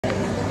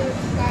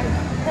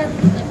Like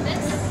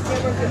this?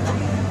 Yeah, we're good.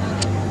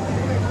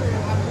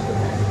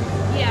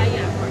 Yeah,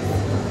 yeah, of course.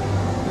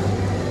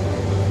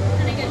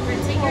 And again,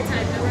 friend, take your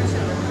time. No rush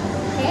over.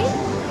 Okay.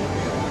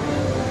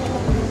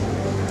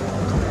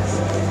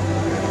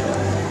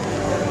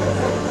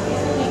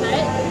 You got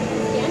it?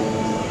 Yeah.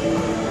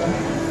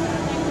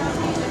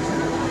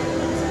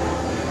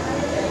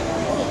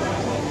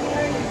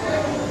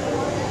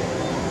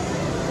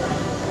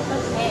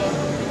 Okay.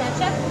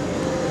 Ketchup.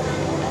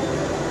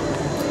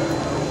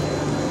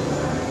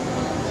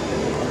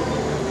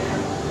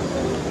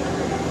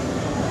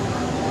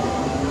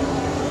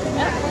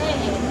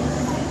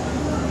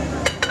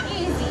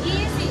 Easy,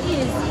 easy,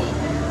 easy.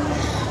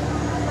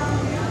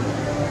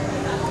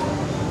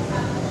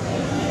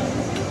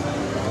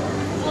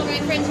 All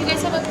right, friends, you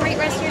guys have a great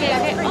rest of your day.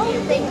 Okay?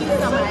 Oh, thank you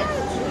so much.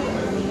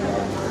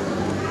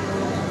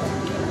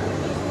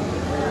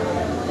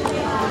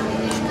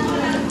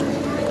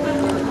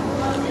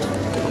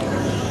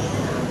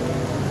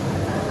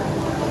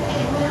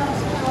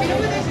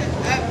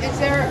 Is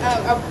there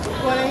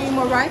want any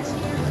more rides?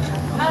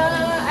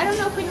 I don't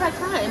know if we have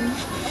time.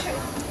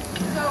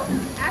 So,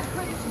 ask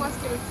her if she wants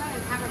to get inside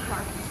an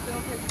avatar. She still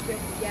has to be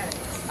able to get it.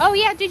 Oh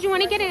yeah, did you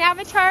want to get an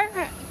avatar,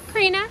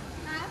 Karina?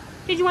 Huh?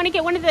 Did you want to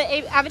get one of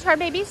the avatar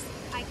babies?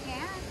 I can.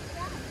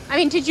 Yeah. I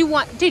mean, did you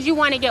want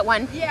to get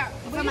one? Yeah.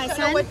 For my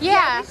son?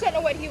 Yeah. We just don't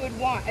know what he would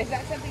want. Is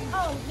that something?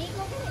 Oh, me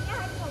go get it.